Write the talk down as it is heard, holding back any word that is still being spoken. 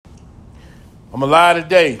I'm alive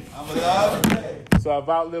today. I'm alive today. So I've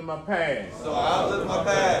outlived my past. So I outlived my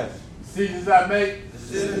past. Decisions I make.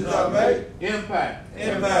 Decisions I make. Impact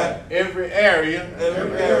Every area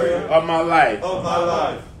of my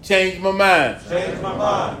life. Change my mind. Change my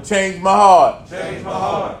mind. Change my heart. Change my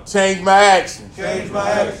heart. Change my actions. Change my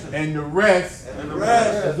actions. And the rest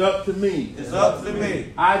is up to me. It's up to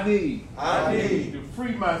me. I need to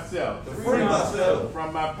free myself.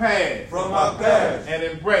 From my past. And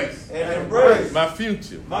embrace my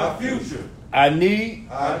future. I need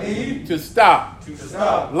to stop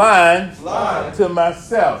lying to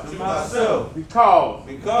myself.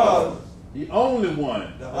 Because the only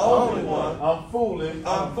one I'm fooling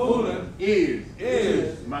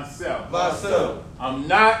is myself. I'm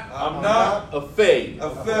not a failure.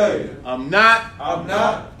 I'm not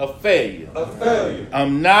a failure.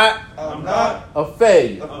 I'm not a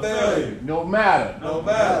failure. No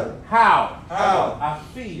matter how I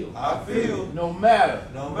feel. No matter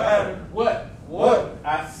what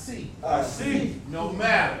I see. No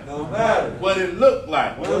matter what it looked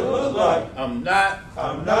like. I'm not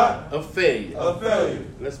a failure.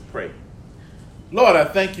 Let's pray. Lord, I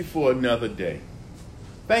thank you for another day.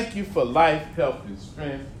 Thank you for life, health, and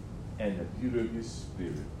strength, and the beauty of your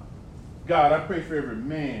spirit. God, I pray for every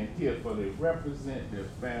man here, for they represent their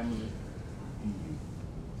family in you.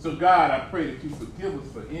 So God, I pray that you forgive us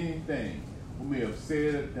for anything we may have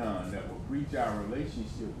said or done that will breach our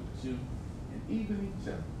relationship with you and even each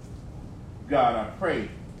other. God, I pray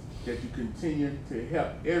that you continue to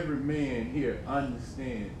help every man here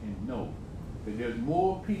understand and know that there's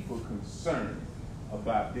more people concerned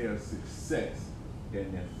about their success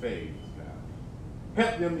than their failures, God.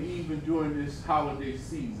 Help them even during this holiday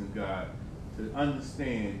season, God, to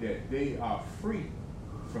understand that they are free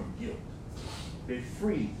from guilt. They're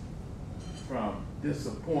free from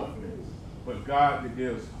disappointment. But God, that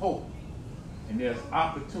there's hope and there's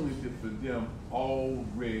opportunity for them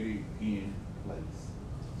already in place.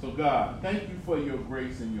 So God, thank you for your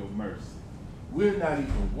grace and your mercy. We're not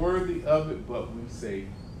even worthy of it, but we say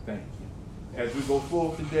thank you. As we go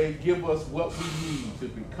forward today, give us what we need to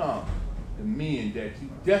become the men that you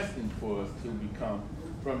destined for us to become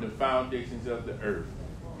from the foundations of the earth.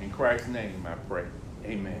 In Christ's name I pray.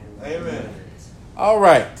 Amen. Amen. All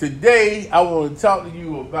right. Today I want to talk to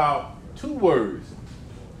you about two words: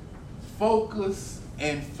 focus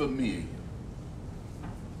and familiar.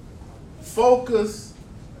 Focus,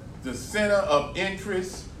 the center of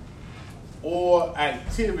interest or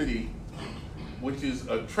activity, which is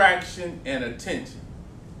attraction and attention.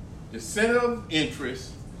 The center of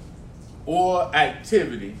interest or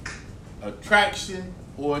activity, attraction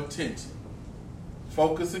or attention.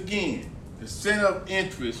 Focus again. The center of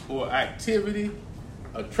interest or activity,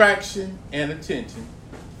 attraction and attention.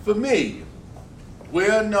 Familiar,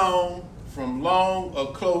 well known from long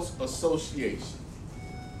or close association.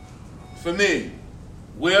 Familiar,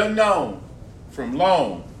 well known from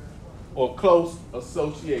long or close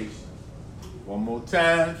association. One more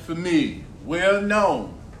time, familiar, well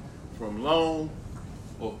known from long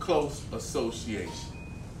or close association.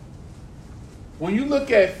 When you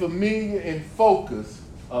look at familiar and focus,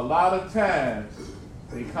 a lot of times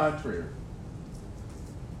they're contrary.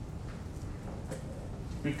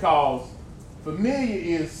 Because familiar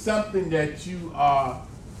is something that you are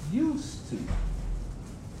used to.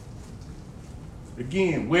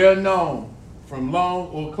 Again, well known from long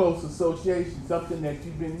or close association, something that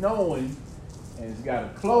you've been knowing and it's got a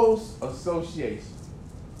close association.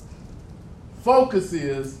 Focus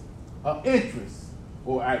is an interest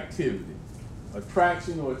or activity,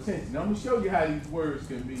 attraction or attention. Now, I'm going to show you how these words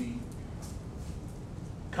can be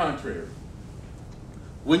contrary.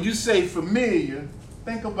 When you say familiar,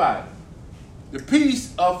 think about it. The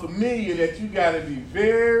piece of familiar that you got to be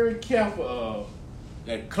very careful of,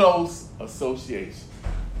 that close association.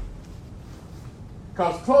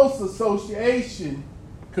 Because close association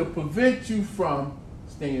could prevent you from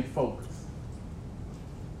staying focused.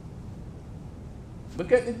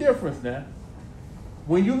 Look at the difference now.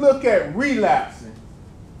 When you look at relapsing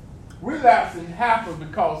happens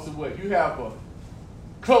because of what? You have a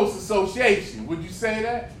close association. Would you say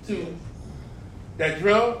that to that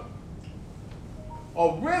drug?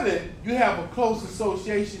 Or really, you have a close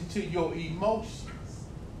association to your emotions.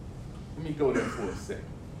 Let me go there for a second.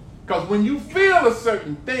 Because when you feel a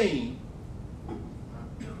certain thing,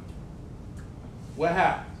 what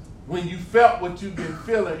happens? When you felt what you've been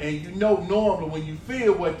feeling, and you know normally when you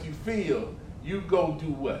feel what you feel, you go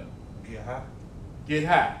do what? Get high. Get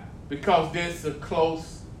high. Because there's a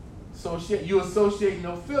close association. You associate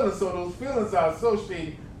no feelings, so those feelings are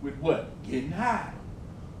associated with what? Getting high.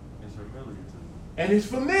 It's familiar to you. And it's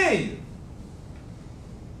familiar.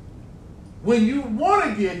 When you want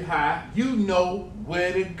to get high, you know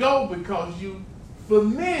where to go because you're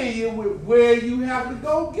familiar with where you have to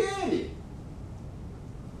go get it.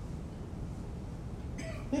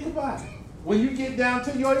 Think about it. When you get down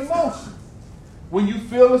to your emotions, when you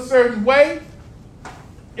feel a certain way,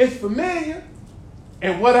 it's familiar.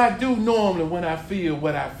 And what I do normally when I feel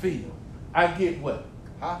what I feel, I get what?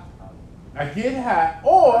 High. I get high,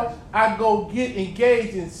 or I go get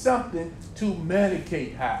engaged in something to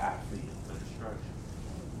medicate how I feel.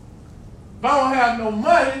 If I don't have no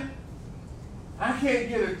money, I can't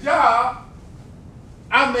get a job,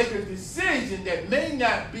 I make a decision that may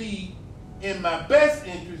not be in my best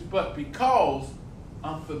interest, but because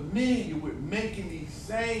I'm familiar with making these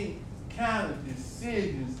same kind of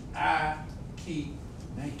decisions, I keep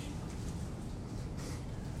making.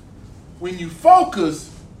 When you focus,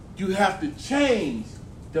 you have to change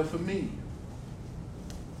the familiar.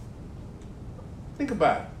 Think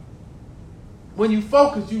about it. When you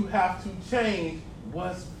focus, you have to change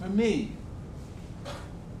what's familiar.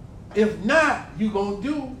 If not, you're going to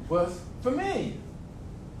do what's familiar.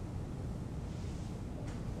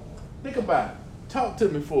 Think about it. Talk to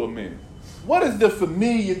me for a minute. What is the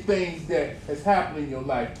familiar things that has happened in your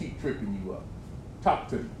life keep tripping you up? Talk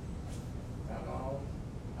to me. Alcohol.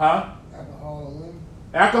 Huh? Alcohol and women.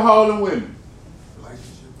 Alcohol and women.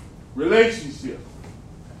 Relationship. Relationship.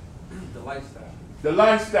 The lifestyle. The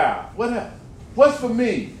lifestyle. What else? What's for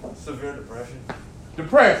me? Severe depression.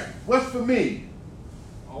 Depression. What's for me?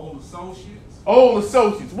 Old associates. Old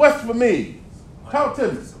associates. What's for me? Talk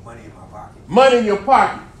to me. Some money in my pocket. Money in your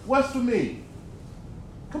pocket. What's for me?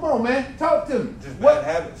 Come on, man. Talk to me. Just What?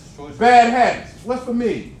 bad habits. Choices. Bad habits. What's for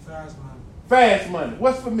me? Fast money. Fast money.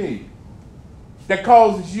 What's for me? That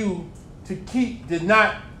causes you to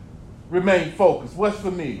not remain focused. What's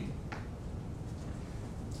for me?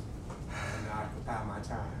 And I occupy my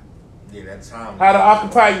time. Yeah, that time. How to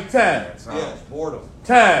occupy your time. That time. Yes, boredom.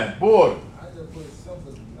 Time, boredom. I just put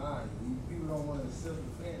simple denial. People don't want to accept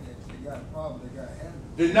the fact that they got a problem, they got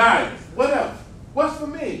habits. Denial. What else? What's for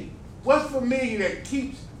me? What's for me that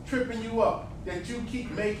keeps tripping you up? That you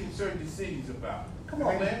keep making certain decisions about? Come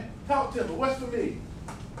on, man. Talk to me. What's for me?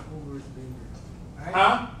 Overspending.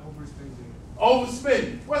 Huh? Overspending.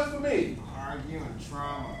 Overspending. What's for me? Arguing,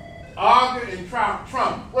 trauma. Arguing and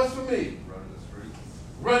trauma. What's for me? Running the streets.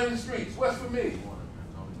 Running the streets. What's for me?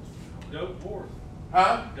 Dope horse.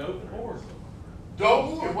 Huh? Dope and horse.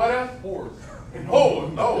 Dope and what else? Horse. And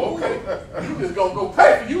whores. Oh, okay. You just gonna go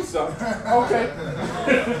pay for you something. Okay.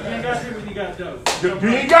 You ain't got to when you got dope. You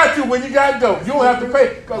ain't got to when you got dope. You don't have to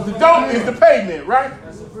pay because the dope is the payment, right?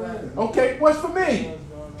 That's a fact. Okay. What's for me?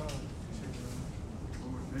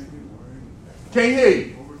 Can't hear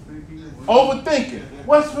you. Overthinking.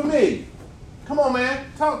 What's for me? Come on, man.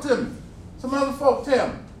 Talk to me. Some other folk tell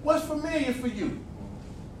me. What's familiar for you?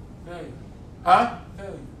 Failure. Huh?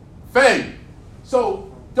 Failure. Failure. So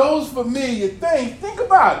those familiar things, think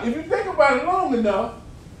about it. If you think about it long enough,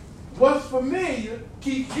 what's familiar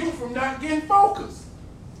keeps you from not getting focused.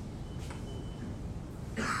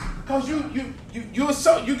 Because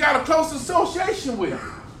you got a close association with it.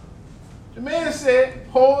 The man said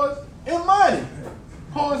whores and money.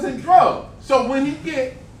 Whores and drugs. So when he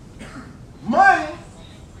get money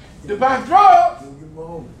to buy drugs,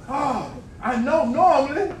 I know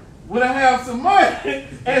normally when I have some money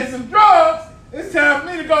and some drugs, it's time for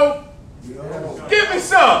me to go, give me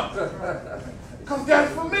some. Because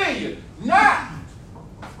that's familiar. Not,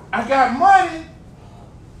 I got money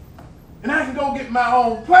and I can go get my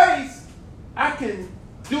own place. I can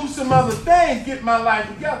do some other things, get my life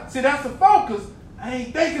together. See, that's the focus. I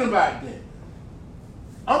ain't thinking about that.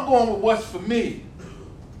 I'm going with what's for me.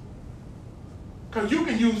 Because you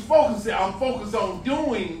can use focus and say, I'm focused on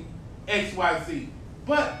doing X, Y, Z.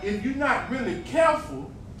 But if you're not really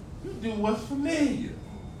careful, you do what's familiar.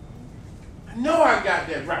 I know I got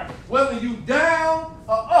that right. Whether you down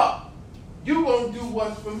or up, you're going to do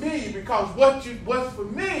what's familiar because what's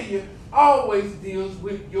familiar always deals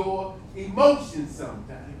with your emotions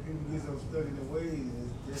sometimes. People get so stuck in their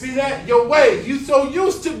ways. See that? Your ways. You so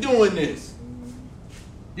used to doing this.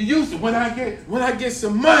 You used to, when I get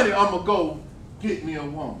some money, I'm going to go get me a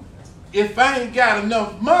woman. If I ain't got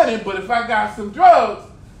enough money, but if I got some drugs,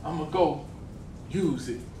 I'm going to go use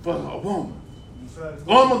it for a woman.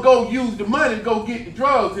 Or I'm going to go use the money to go get the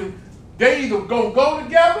drugs. And they either going to go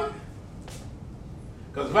together,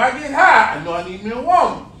 because if I get high, I know I need me a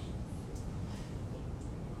woman.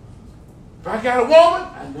 If I got a woman,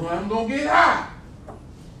 I know I'm going to get high.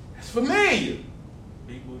 That's familiar.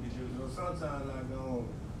 Sometimes I go,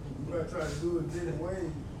 you gotta try to do it different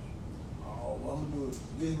ways. Oh, I'm gonna do it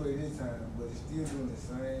this way this time, but it's still doing the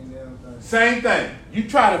same damn thing. Same thing. You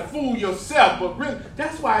try to fool yourself, but really,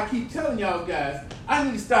 that's why I keep telling y'all guys, I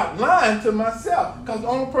need to stop lying to myself, because the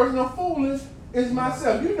only person I'm fooling is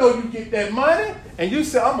myself. You know you get that money, and you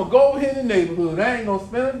say, I'm going to go over here in the neighborhood. I ain't going to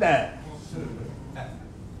spend a dime.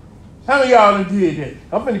 How many of y'all done did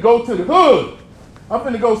that? I'm finna go to the hood. I'm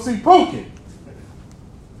finna go see Pookie.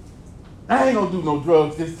 I ain't going to do no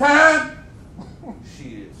drugs this time.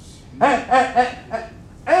 Shit.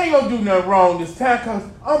 I ain't gonna do nothing wrong this time because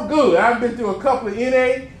I'm good. I've been through a couple of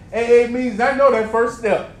NA, AA meetings. I know that first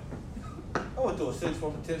step. I went through a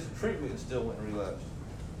 6-month intensive treatment and still went and relapsed.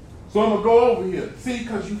 So I'm gonna go over here. See,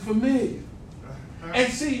 because you're familiar.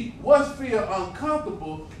 And see, what's feel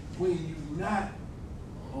uncomfortable when you're not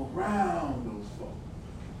around those folks.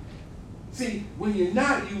 See, when you're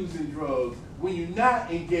not using drugs, when you're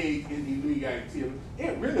not engaged in illegal activity,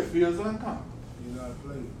 it really feels uncomfortable. You're not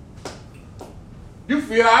playing. You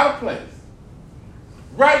feel out of place.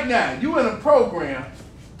 Right now, you in a program,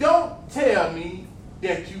 don't tell me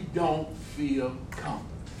that you don't feel comfortable.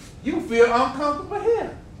 You feel uncomfortable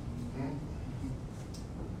here.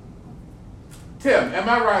 Tell me, am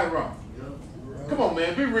I right or wrong? Come on,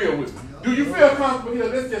 man, be real with me. Do you feel comfortable here?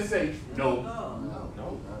 Let's just say no.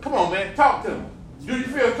 Come on, man, talk to me. Do you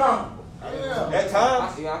feel comfortable? At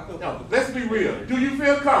times, yeah, I feel No, let's be real. Do you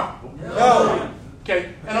feel comfortable? No.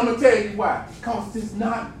 Okay, and I'm going to tell you why. Because it's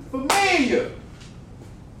not familiar.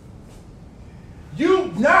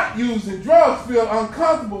 You not using drugs feel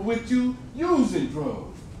uncomfortable with you using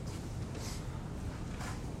drugs.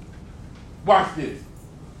 Watch this.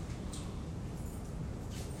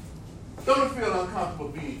 Don't it feel uncomfortable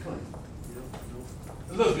being clean?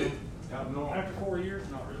 A little bit. After 4 years,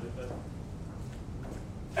 not really. But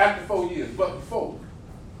After 4 years, but before.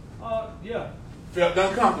 yeah. Felt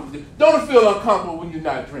uncomfortable. Don't it feel uncomfortable when you're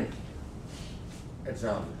not drinking? That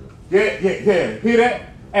sounds good. Yeah. Hear that?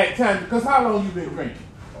 At times, because how long you been drinking?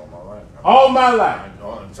 All my life. All my life.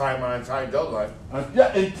 My entire adult life.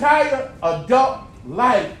 Entire adult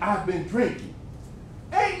life I've been drinking.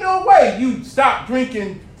 Ain't no way you stopped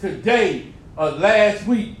drinking today or last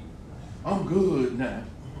week. I'm good now.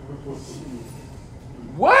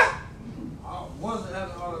 What? Once an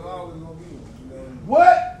alcoholic, always gonna be one. You know?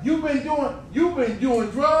 What? You've been doing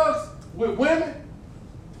drugs with women?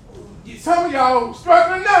 Some of y'all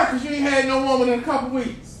struggling now because you ain't had no woman in a couple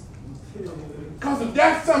weeks. Because if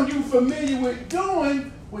that's something you familiar with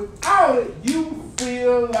doing, without it, you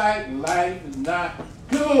feel like life is not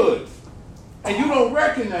good. And you don't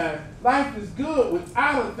recognize life is good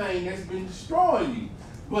without a thing that's been destroying you.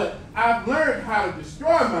 But I've learned how to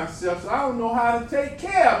destroy myself, so I don't know how to take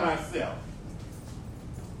care of myself.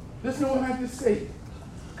 Listen to what I just said.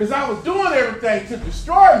 Because I was doing everything to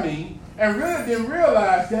destroy me and really didn't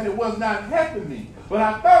realize that it was not helping me. But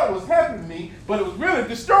I thought it was helping me, but it was really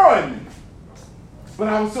destroying me. But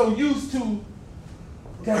I was so used to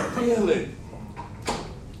that feeling.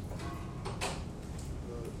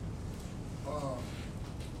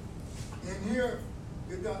 In here,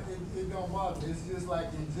 it don't bother. It's just like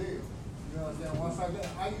in jail. You know what I'm saying? Once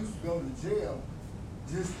I used to go to jail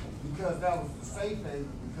just because that was the safe haven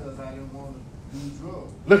because I didn't want to do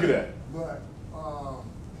drugs. Look at that. But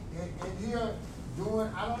in here,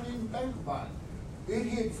 I don't even think about it. It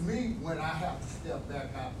hits me when I have to step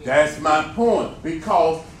back out there. That's my point.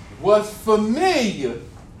 Because what's familiar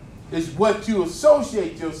is what you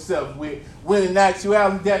associate yourself with, when in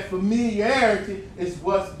actuality that familiarity is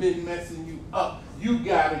what's been messing you up. You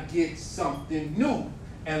got to get something new.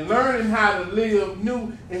 And learning how to live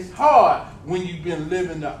new is hard when you've been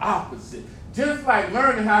living the opposite. Just like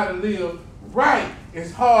learning how to live right,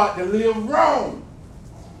 it's hard to live wrong.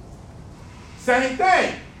 Same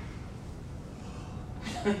thing.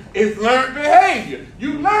 It's learned behavior.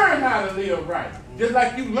 You learn how to live right, just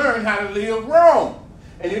like you learn how to live wrong.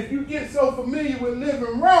 And if you get so familiar with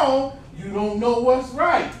living wrong, you don't know what's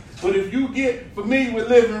right. But if you get familiar with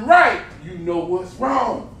living right, you know what's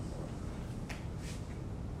wrong.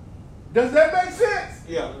 Does that make sense?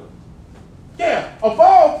 Yeah. Yeah, a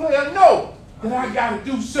ball player knows that I got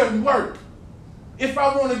to do certain work. If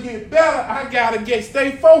I want to get better, I got to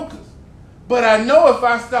stay focused. But I know if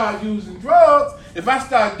I start using drugs, if I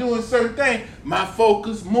start doing certain things, my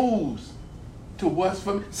focus moves to what's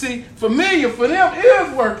familiar. See, familiar for them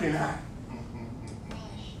is working out,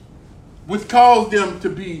 which caused them to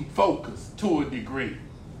be focused to a degree.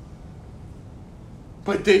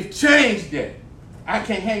 But they've changed that. I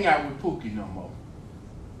can't hang out with Pookie no more.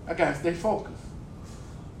 I got to stay focused.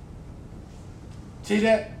 See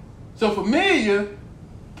that? So familiar,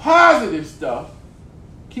 positive stuff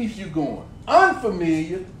keeps you going.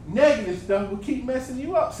 unfamiliar, negative stuff will keep messing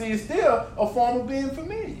you up. See, it's still a form of being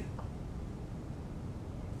familiar.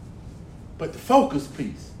 But the focus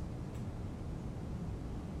piece,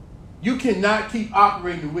 you cannot keep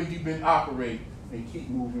operating the way you've been operating and keep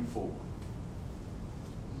moving forward.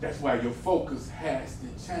 That's why your focus has to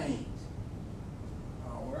change.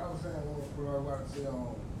 What I was saying, what I was about to say,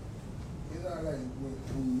 it's not like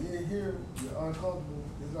when you're in here, you're uncomfortable.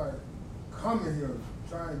 It's like coming here,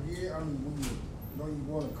 trying to get, when you know you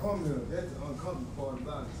want to come here, that's the uncomfortable part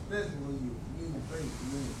about it, especially when you in your face, you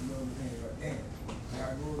know what I'm saying? Like, damn, I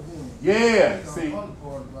gotta go again. Yeah, that's see. the uncomfortable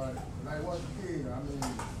part about it. Like, once a kid,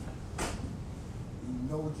 you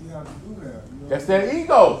know what you have to do now. You know That's that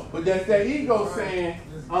ego. But that's that ego saying,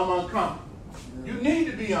 I'm uncomfortable. Yeah. You need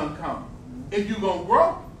to be uncomfortable if you're going to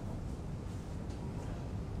grow.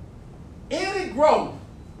 Any growth,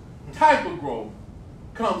 type of growth,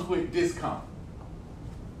 comes with discomfort.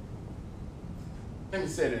 Let me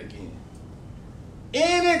say that again.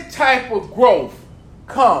 Any type of growth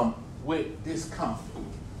comes with discomfort.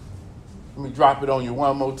 Let me drop it on you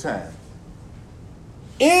one more time.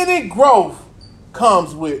 Any growth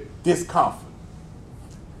comes with discomfort.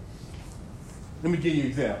 Let me give you an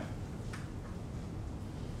example.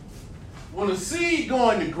 When a seed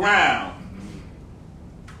go in the ground,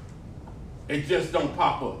 it just don't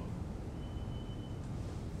pop up.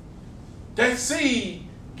 That seed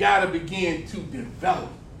got to begin to develop.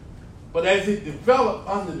 But as it develops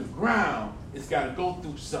under the ground, it's got to go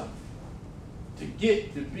through something to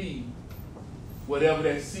get to be whatever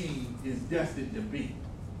that seed is destined to be.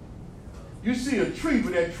 You see a tree,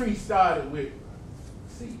 but that tree started with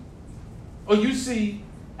seed. Or you see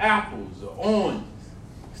apples or oranges,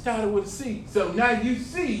 started with a seed. So now you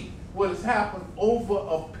see what has happened over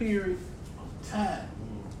a period of time.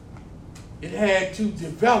 It had to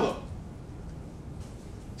develop.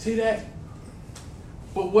 See that?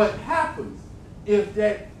 But what happens if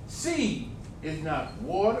that seed is not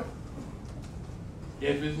watered,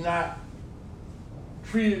 if it's not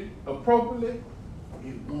treated appropriately,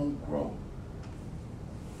 it won't grow.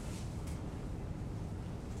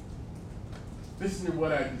 Listen to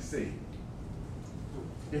what I just said.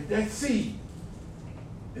 If that seed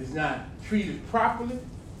is not treated properly,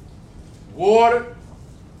 watered,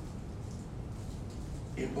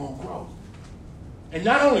 it won't grow. And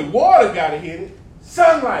not only water got to hit it,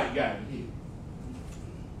 sunlight got to hit it.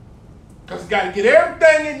 Because it's got to get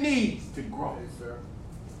everything it needs to grow. Yes, sir.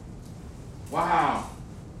 Wow.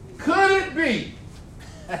 Could it be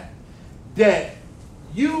that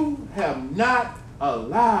you have not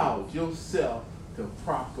allowed yourself to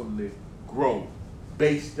properly grow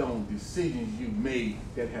based on decisions you made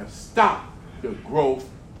that have stopped the growth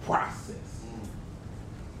process?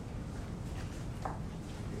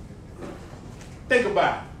 Think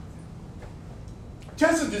about it.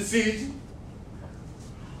 Just a decision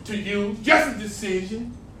to use, just a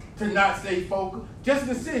decision to not stay focused, just a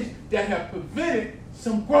decision that have prevented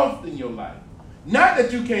some growth in your life. Not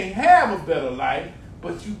that you can't have a better life,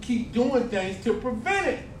 but you keep doing things to prevent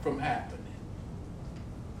it from happening.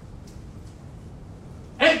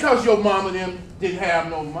 Ain't because your mama and them didn't have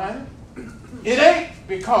no money. It ain't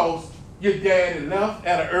because your daddy left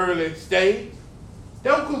at an early stage.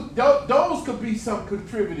 Those could be some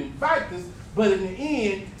contributing factors, but in the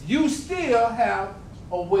end, you still have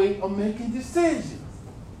a way of making decisions.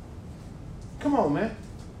 Come on, man.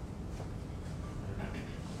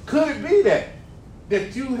 Could it be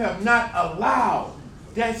that you have not allowed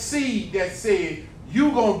that seed that said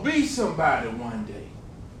you're going to be somebody one day,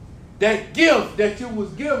 that gift that you was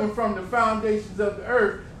given from the foundations of the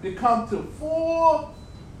earth to come to full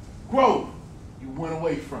growth, you went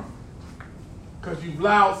away from it? Because you've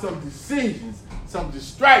allowed some decisions, some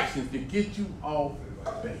distractions to get you off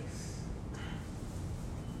base.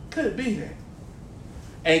 Could it be that?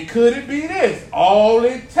 And could it be this? All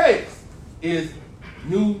it takes is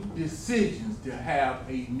new decisions to have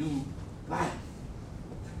a new life.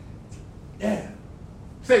 Yeah.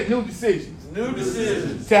 Say new decisions. New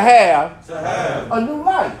decisions. To have A new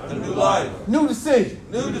life. A new life. New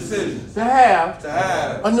decisions. New decisions. To have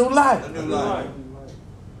A a new life. new life.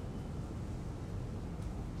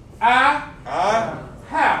 I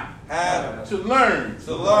Have have to learn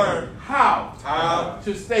to learn how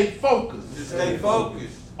to stay focused to stay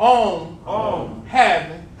focused on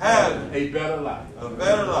having having a better life. a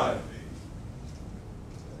better life.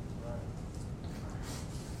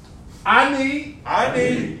 I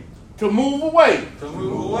need to move away To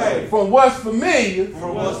move away from what's familiar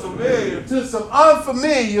from what's familiar to some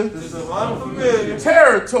unfamiliar to some unfamiliar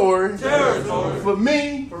territory territory for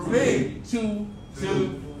me for me to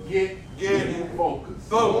get getting focused.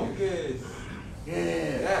 focused. Yeah.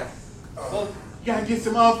 Yes. You gotta get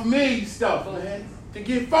some unfamiliar stuff, man, to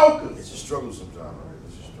get focused. It's a struggle sometimes, right?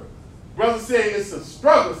 It's a struggle. Brother said it's a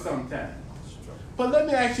struggle sometimes. It's a struggle. But let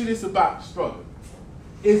me ask you this about the struggle.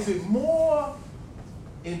 Is it more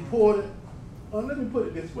important, or let me put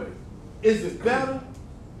it this way, is it better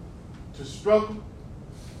to struggle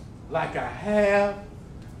like I have,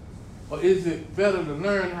 or is it better to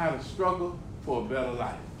learn how to struggle for a better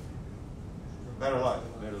life? Better life.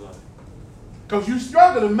 Better life. Because you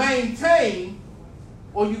struggle to maintain,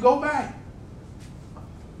 or you go back.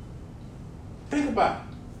 Think about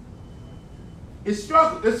it.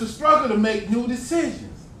 It's a struggle to make new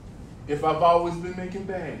decisions if I've always been making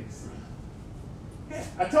bad decisions. Yeah,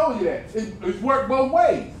 I told you that. It's worked both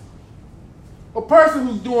ways. A person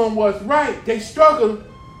who's doing what's right, they struggle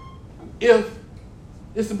if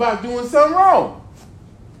it's about doing something wrong.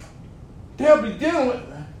 They'll be dealing with,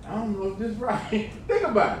 I don't know if this is right. Think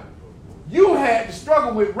about it. You had to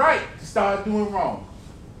struggle with right to start doing wrong.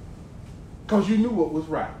 Because you knew what was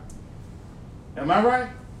right. Am I right?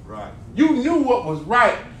 Right. You knew what was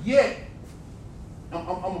right, yet. I'm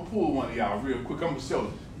going to pull one of y'all real quick. I'm going to show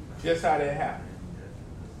you just how that happened.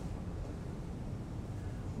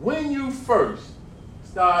 When you first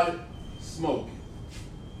started smoking,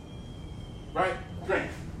 right? Drinking.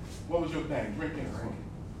 What was your thing? Drinking or smoking?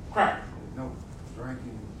 Crack. No,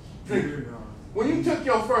 drinking. Drinking. When you took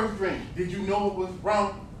your first drink, did you know it was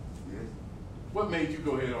wrong? Yes. What made you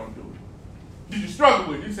go ahead and do it? Did you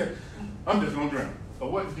struggle with it? You said, I'm just going to drink. Or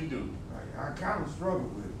what did you do? I kind of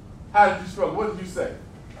struggled with it. How did you struggle? What did you say?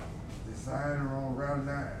 Deciding on rather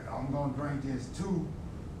than I'm gonna drink this too,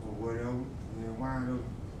 or whatever, and then wind up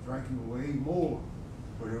drinking way more.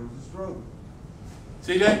 But it was a struggle.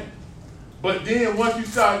 See that? But then once you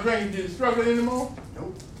started drinking, did you struggle anymore?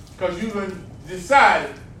 Nope. Because you done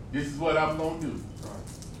decided, this is what I'm going to do.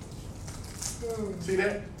 Right. See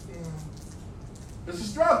that? It's a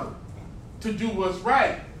struggle to do what's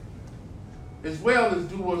right as well as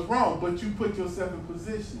do what's wrong, but you put yourself in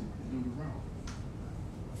position to do the wrong.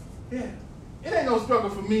 Yeah. It ain't no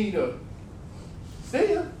struggle for me to stay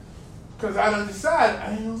here because I done decided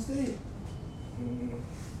I ain't going to stay here.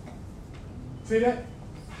 See that?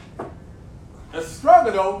 It's a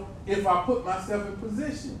struggle, though, if I put myself in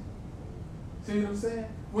position. See what I'm saying?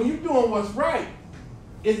 When you're doing what's right,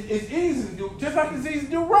 it's easy to do, just like it's easy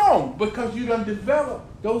to do wrong, because you done develop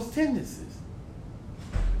those tendencies.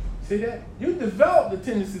 See that? You develop the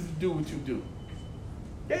tendencies to do what you do.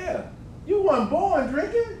 Yeah. You weren't born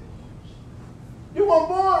drinking. You weren't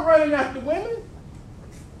born running after women.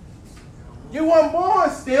 You weren't born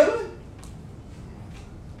stealing.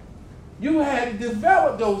 You had to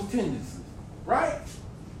develop those tendencies, right?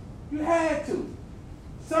 You had to.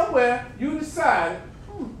 Somewhere you decided,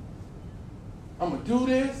 I'm going to do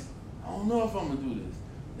this. I don't know if I'm going to do this.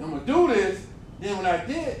 I'm going to do this. Then when I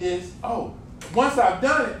did this, once I've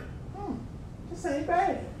done it, this ain't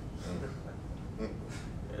bad.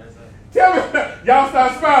 Tell me, y'all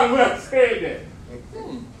start smiling when I said that.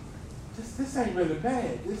 This ain't really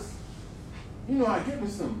bad. This, I get me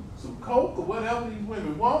some Coke or whatever these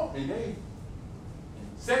women want, and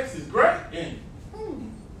sex is great, and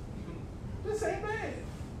this ain't bad.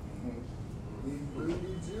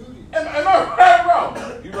 Am I right or wrong?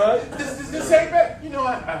 You right? This ain't bad. I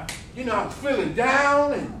was feeling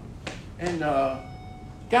down and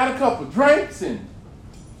got a couple drinks, and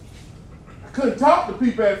I couldn't talk to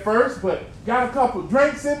people at first, but got a couple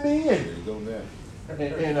drinks in me, and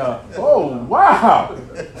oh wow,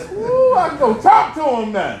 ooh, I can go talk to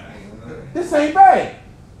him now. This ain't bad.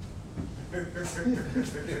 Don't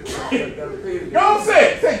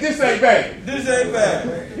say it. Say this ain't bad. This ain't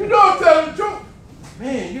bad. You know I'm telling the truth.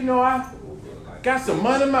 Man, I got some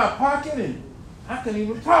money in my pocket and I couldn't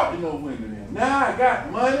even talk to no women now. Now I got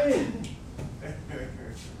money and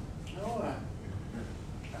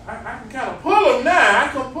I can kind of pull them now. I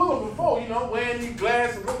couldn't pull them before, wearing these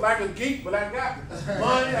glasses, look like a geek, but I got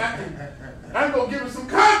money. I can go give them some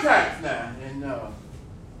contacts now. And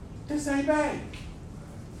this ain't bad.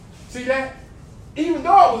 See that? Even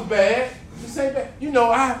though it was bad, this ain't bad.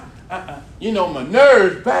 My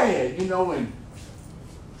nerves bad, and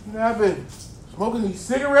I've been smoking these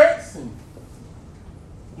cigarettes and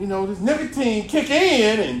this nicotine kick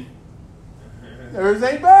in and nerves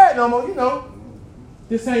ain't bad no more,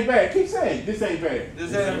 This ain't bad. Keep saying this ain't bad.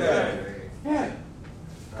 This ain't bad. Yeah.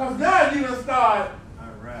 Because now you done start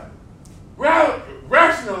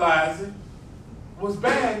rationalizing what's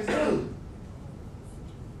bad is good.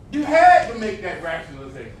 You had to make that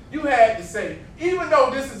rationalization. You had to say, even though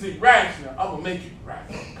this is irrational, I'm going to make it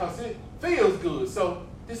rational because it feels good. So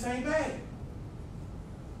this ain't bad.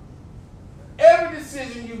 every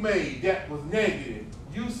decision you made that was negative,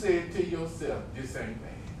 you said to yourself, this ain't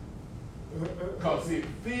bad. Because it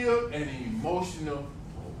filled an emotional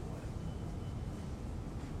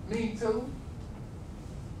void. Me too.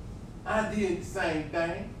 I did the same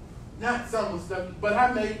thing. Not some of the stuff, but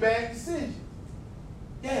I made bad decisions.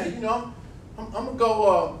 Yeah, you know, I'm going to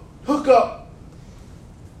go hook up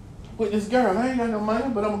with this girl. I ain't got no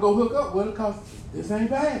money, but I'm going to go hook up with her because this ain't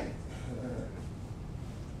bad.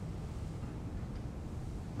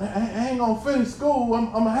 I ain't going to finish school.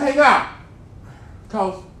 I'm going to hang out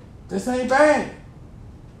because this ain't bad.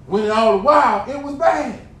 When all the while, it was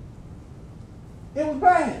bad. It was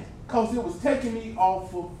bad because it was taking me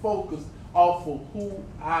off of focus, off of who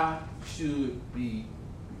I should be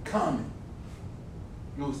becoming.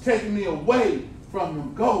 It was taking me away from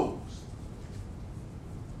them goals.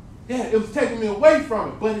 Yeah, it was taking me away from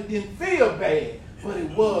it, but it didn't feel bad, but it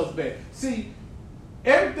was bad. See,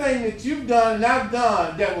 everything that you've done and I've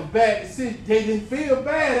done that was bad decisions, they didn't feel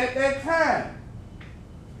bad at that time.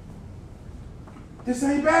 This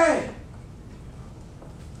ain't bad.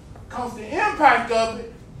 Because the impact of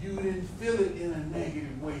it, you didn't feel it in a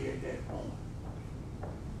negative way at that moment.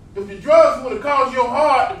 If the drugs would have caused your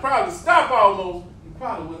heart to probably stop almost, you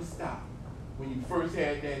probably wouldn't stop when you first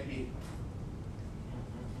had that hit.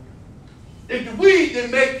 If the weed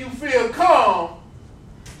didn't make you feel calm,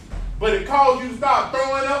 but it caused you to start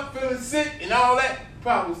throwing up, feeling sick, and all that, you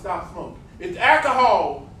probably would stop smoking. If the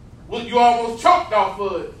alcohol, you almost choked off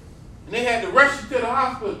of it, and they had to rush you to the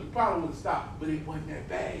hospital, you probably would have stopped, but it wasn't that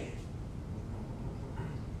bad.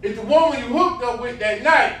 If the woman you hooked up with that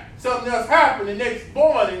night, something else happened the next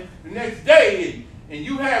morning, the next day, and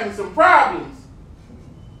you having some problems,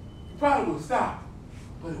 you probably would have stopped,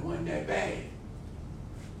 but it wasn't that bad.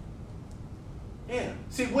 Yeah.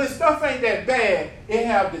 See, when stuff ain't that bad, it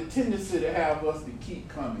have the tendency to have us to keep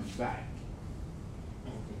coming back.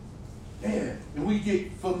 Yeah. And we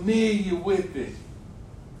get familiar with it.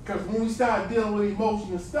 Because when we start dealing with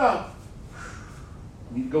emotional stuff,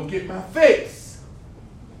 I need to go get my fix.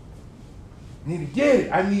 I need to get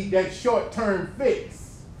it. I need that short-term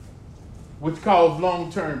fix, which causes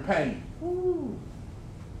long-term pain. Ooh.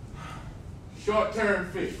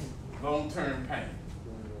 Short-term fix, long-term pain.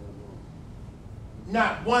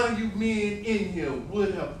 Not one of you men in here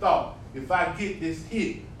would have thought, if I get this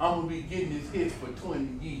hit, I'm going to be getting this hit for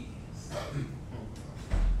 20 years.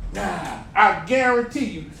 Nah, I guarantee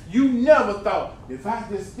you, you never thought, if I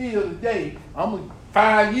just steal today, I'm going to,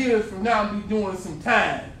 5 years from now, I'll be doing some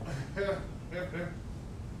time.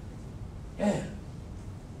 Yeah.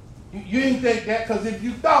 You didn't think that, because if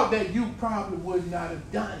you thought that, you probably would not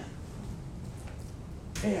have done it.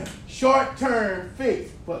 Yeah. Short-term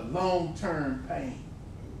fix, but long-term pain.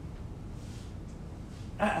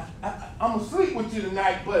 I'm going to sleep with you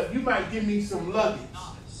tonight, but you might give me some luggage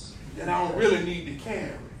that I don't really need to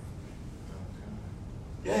carry.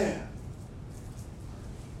 Yeah.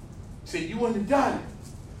 See, you wouldn't have done it,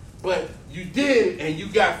 but you did, and you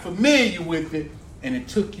got familiar with it, and it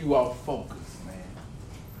took you off focus,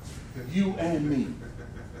 man. You and me.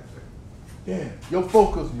 Yeah, your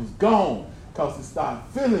focus was gone because it started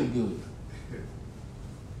feeling good.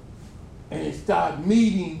 And it started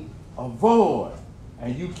meeting a void,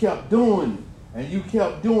 and you kept doing it, and you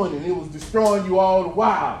kept doing it, and it was destroying you all the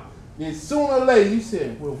while. Then sooner or later, you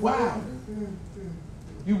said, well, wow.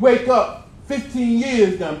 You wake up, 15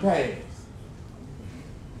 years done passed.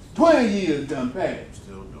 20 years done passed.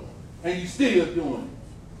 Still doing it. And you still doing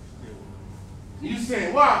it. You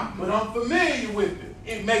saying, wow, but I'm familiar with it.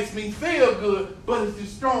 It makes me feel good, but it's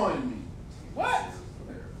destroying me. What?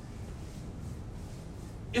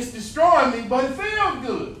 It's destroying me, but it feels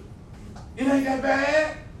good. It ain't that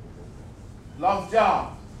bad. Lost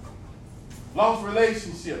job. Lost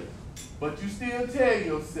relationship. But you still tell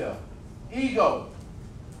yourself, ego,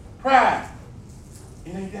 pride,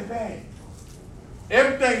 it ain't that bad.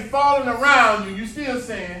 Everything falling around you, you still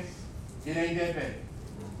saying, it ain't that bad.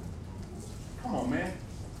 Come on, man.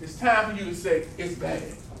 It's time for you to say, it's bad.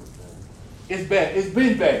 It's bad. It's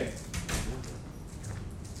been bad.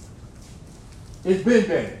 It's been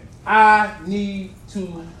bad. I need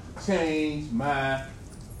to change my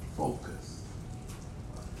focus.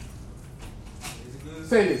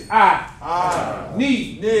 Say this. I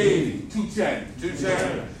need to change.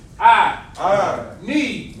 I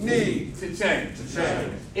need to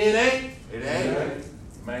change. It ain't.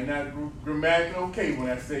 Might not grammatically okay when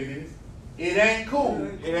I say this. It ain't cool.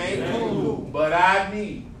 But I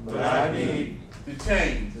need to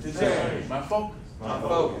change. My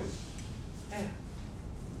focus. Yeah.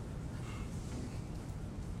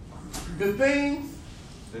 The things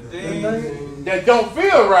The things that don't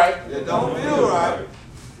feel right. That don't feel right.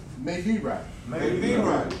 May be right. May be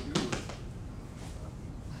right.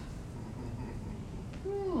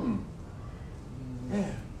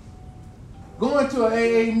 Yeah. Going to an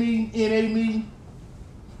AA meeting, NA meeting,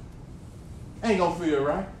 ain't gonna feel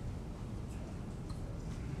right.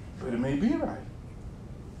 But it may be right.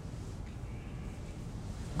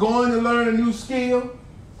 Going to learn a new skill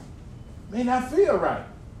may not feel right.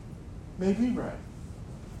 May be right.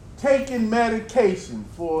 Taking medication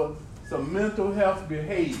for some mental health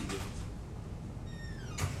behavior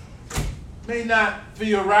may not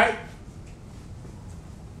feel right,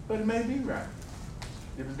 but it may be right.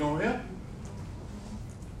 If it's going to help you.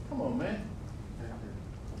 Come on, man.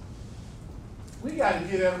 We got to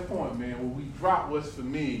get at a point, man, where we drop what's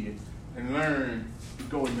familiar and learn to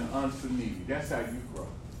go into unfamiliar. That's how you grow.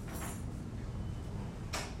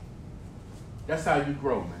 That's how you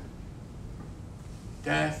grow, man.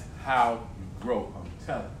 That's how you grow, I'm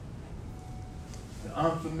telling you. The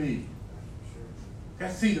unfamiliar.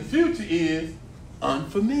 See, the future is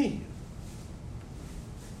unfamiliar.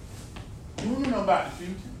 You don't know about the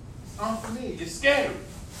future. It's unfamiliar. It's scary.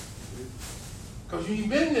 Because you ain't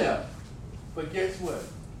been there. But guess what?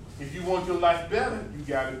 If you want your life better, you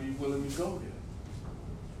got to be willing to go there.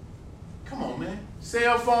 Come on, man.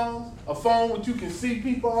 Cell phones, a phone that you can see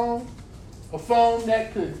people on, a phone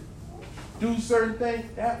that could do certain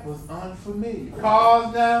things, that was unfamiliar.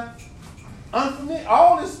 Cars now, unfamiliar.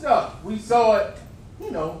 All this stuff, we saw it,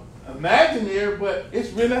 imaginary, but it's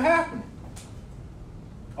really happening.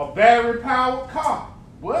 A battery-powered car.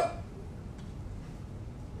 What?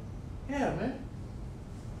 Yeah, man.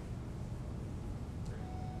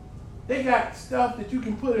 They got stuff that you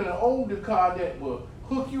can put in an older car that will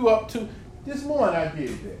hook you up to. This morning I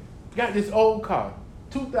did that. Got this old car,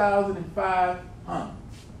 2005 Honda.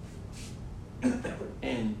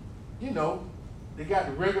 And, they got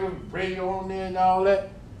the regular radio on there and all that.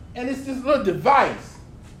 And it's this little device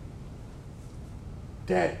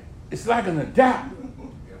that it's like an adapter.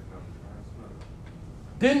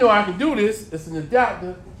 Didn't know I could do this. It's an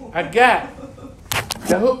adapter I got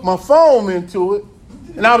that hooked my phone into it.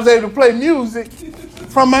 And I was able to play music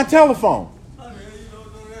from my telephone.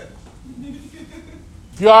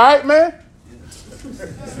 You all right, man?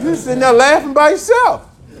 You sitting there laughing by yourself.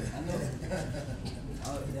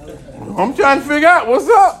 I'm trying to figure out what's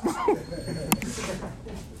up.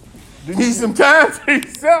 You need some time to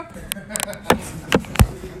yourself.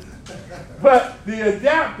 But the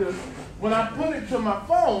adapter, when I put it to my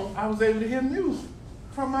phone, I was able to hear music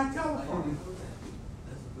from my telephone.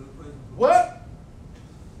 What?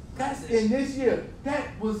 That's in this year.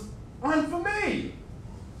 That was unfamiliar.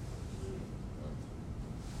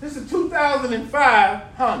 This is a 2005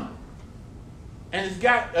 Honda. And it's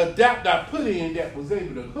got an adapter I put in that was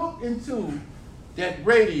able to hook into that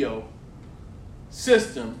radio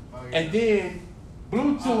system and then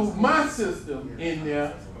Bluetooth my system in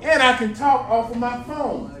there. And I can talk off of my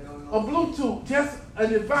phone. A Bluetooth, just a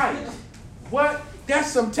device. What?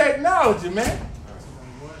 That's some technology, man.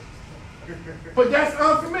 But that's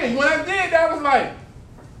unfamiliar. When I did that, I was like,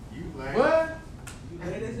 what?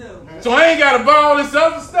 So I ain't got to buy all this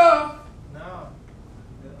other stuff. No.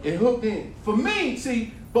 It hooked in. For me,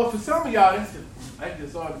 see, but for some of y'all, that's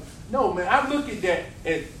just hard. No, man, I look at that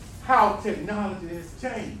as how technology has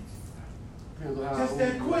changed. Just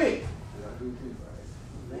that quick.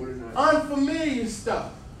 Unfamiliar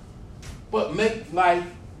stuff, but make life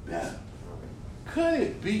better. Could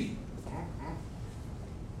it be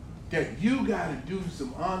that you got to do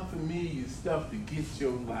some unfamiliar stuff to get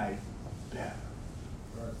your life better?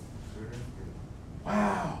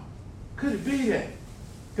 Wow. Could it be that?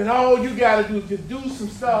 That all you got to do is just do some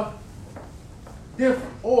stuff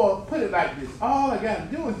different. Or put it like this. All I got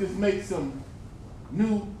to do is just make some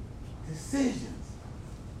new decisions.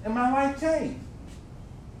 And my life changed.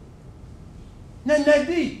 Nothing that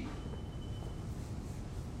deep.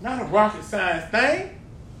 Not a rocket science thing.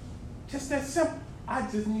 Just that simple. I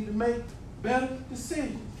just need to make better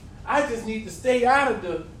decisions. I just need to stay out of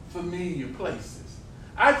the familiar places.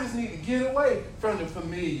 I just need to get away from the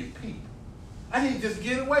familiar people. I need to just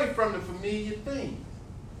get away from the familiar things.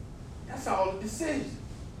 That's all the decision.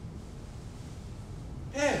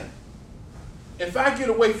 Yeah. If I get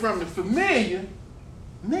away from the familiar,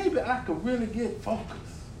 maybe I could really get focused.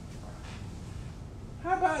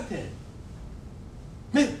 How about that?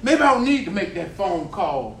 Maybe I don't need to make that phone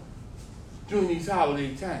call during these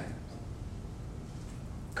holiday times.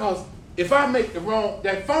 Because if I make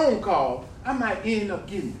that phone call, I might end up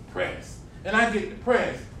getting depressed. And I get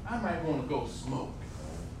depressed, I might want to go smoke.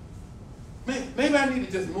 Maybe I need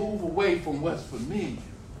to just move away from what's familiar.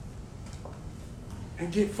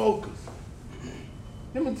 and get focused.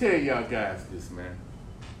 Let me tell y'all guys this, man.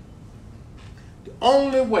 The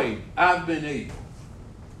only way I've been able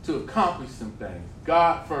to accomplish some things,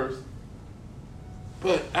 God first,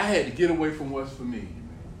 but I had to get away from what's familiar,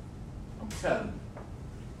 man. I'm telling you.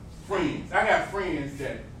 Friends. I got friends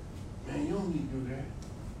that, man, you don't need to do that.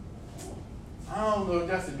 I don't know if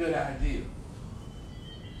that's a good idea.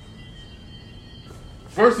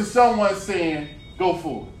 Versus someone saying, go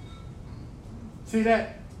for it. See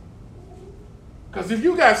that? Because if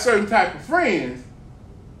you got certain type of friends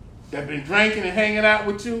that been drinking and hanging out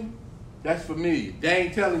with you, that's familiar. They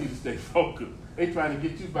ain't telling you to stay focused. They trying to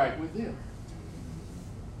get you back with them.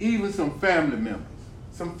 Even some family members.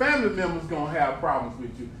 Some family members going to have problems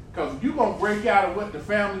with you. Because if you're going to break out of what the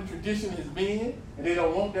family tradition has been, and they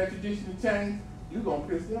don't want that tradition to change, you're going to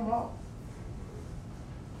piss them off.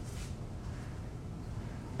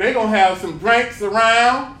 They're going to have some drinks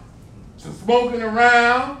around, some smoking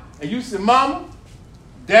around, and you say, Mama,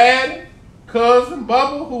 Daddy, cousin,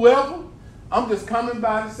 Bubba, whoever, I'm just coming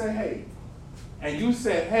by to say hey. And you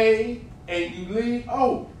said hey, and you leave.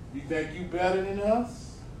 Oh, you think you better than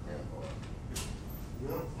us?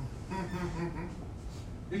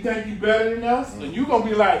 You think you better than us? And you're going to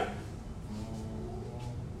be like,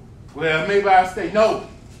 well, maybe I'll stay. No,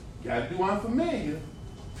 you got to do unfamiliar.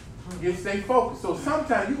 You stay focused. So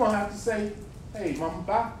sometimes you're going to have to say, hey, Mama,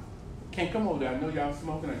 bye. Can't come over there. I know y'all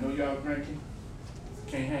smoking. I know y'all drinking.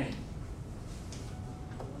 Can't hang.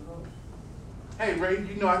 Hey, Ray,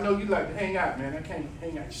 I know you like to hang out, man. I can't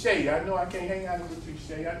hang out. Shay, I know I can't hang out with you,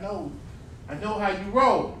 Shay. I know how you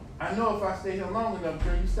roll. I know if I stay here long enough,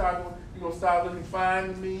 girl, you're going to start looking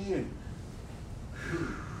fine to me. And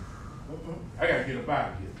I got to get up out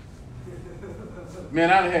of here. Man,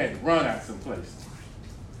 I done had to run out someplace.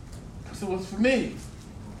 So it's for me.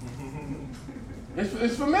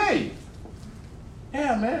 It's for me.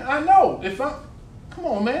 Yeah, man, I know. Come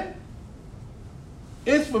on, man.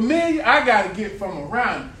 It's familiar. I got to get from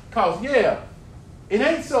around. Because, yeah, it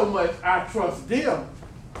ain't so much I trust them.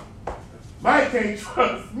 Mike can't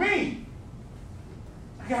trust me.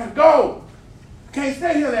 I got to go. I can't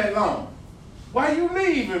stay here that long. Why you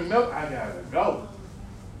leaving, Milk? I got to go.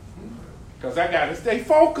 Because I got to stay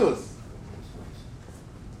focused.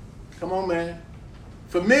 Come on, man.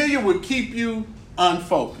 Familiar will keep you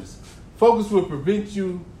unfocused. Focus will prevent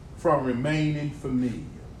you from remaining familiar.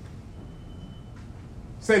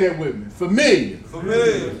 Say that with me.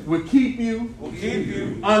 Familiar will keep you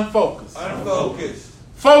unfocused.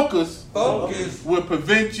 Focus will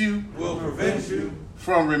prevent you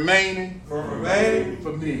from remaining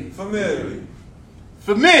familiar.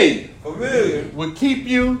 Familiar will keep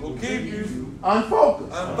you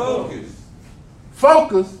unfocused.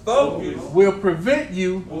 Focus will prevent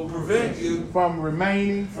you from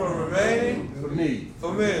remaining familiar.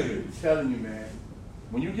 I'm telling you, man.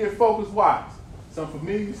 When you get focused, watch. Some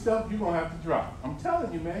familiar stuff you're going to have to drop. I'm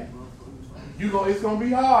telling you, man. It's going to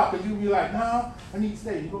be hard because you'll be like, no, I need to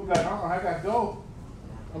stay. You're going to be like, I got to go.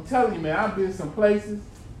 I'm telling you, man, I've been some places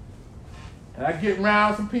and I get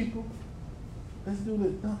around some people. Let's do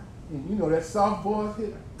this. And you know that soft boys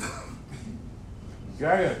hit. I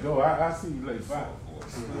got to go. I'll see you later. Bye.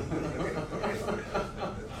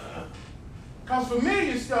 Because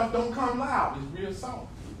familiar stuff don't come loud. It's real soft.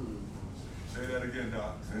 Say that again,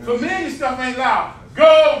 Doc. Familiar stuff ain't loud.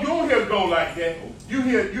 Go. You don't hear go like that. You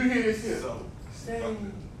hear this here. Stay.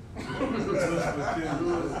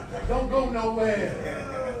 Don't go nowhere.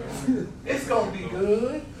 It's going to be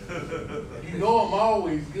good. You know I'm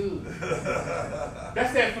always good.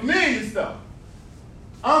 That's that familiar stuff.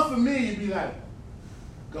 Unfamiliar be like,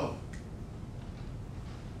 go.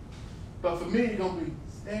 But familiar going to be,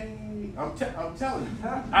 stay. I'm telling you.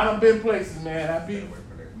 I done been places, man.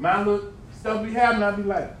 My little stuff be happening, I be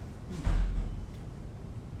like,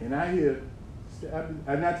 and I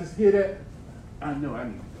not just hear that, I know I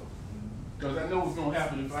need to go. Because I know what's going to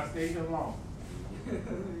happen if I stay here long.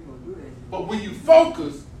 But when you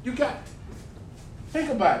focus, you got, think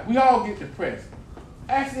about it. We all get depressed.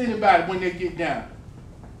 Ask anybody when they get down.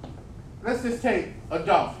 Let's just take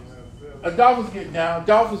Adolphus. Adolphus get down.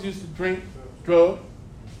 Adolphus used to drink drugs.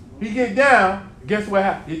 He get down, guess what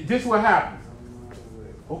happens? This what happens.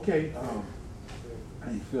 Okay, I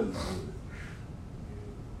ain't feeling good.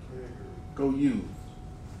 Go you.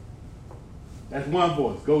 That's one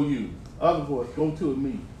voice, go you. Other voice, go to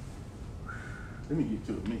me. Let me get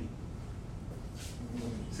to me.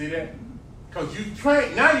 See that? Because you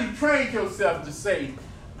trained yourself to say,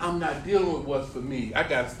 I'm not dealing with what's for me. I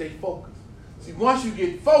got to stay focused. See, once you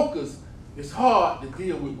get focused, it's hard to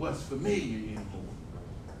deal with what's familiar anymore.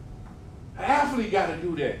 An athlete got to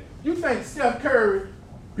do that. You think Steph Curry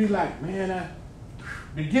be like, man,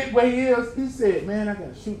 to get where he is, he said, man, I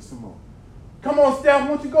got to shoot some more. Come on, Steph,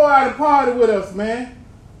 won't you go out and party with us, man?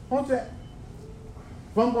 Won't you?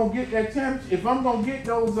 If I'm going to get that championship, if I'm going to get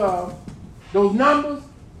those numbers,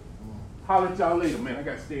 holler at y'all later, man. I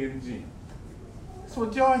got to stay in the gym. That's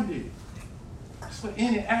what Jordan did. That's what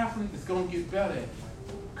any athlete is going to get better at.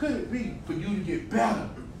 Could it be for you to get better,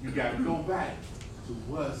 you got to go back to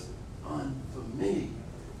what's unfamiliar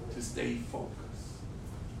to stay focused.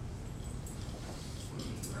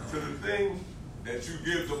 To the thing that you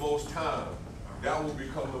give the most time, that will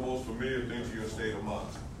become the most familiar thing to your state of mind.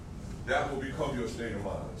 That will become your state of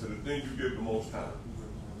mind. To the thing you give the most time.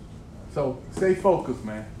 So stay focused,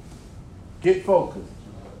 man. Get focused.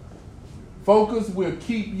 Focus will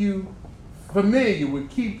keep you familiar, will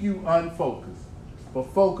keep you unfocused.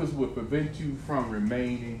 But focus will prevent you from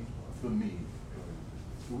remaining familiar.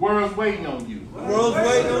 The world's waiting on you. The world's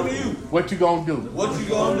waiting on you. What you gonna do? What you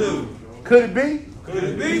gonna do? Could it be? Could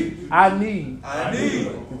it be? I need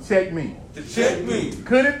to check me. To check me.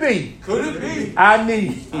 Could it be? Could it be? I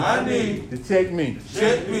need to check me.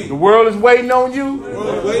 check me. The world is waiting on you. The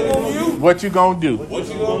world's waiting on you. What you gonna do? What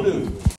you gonna do?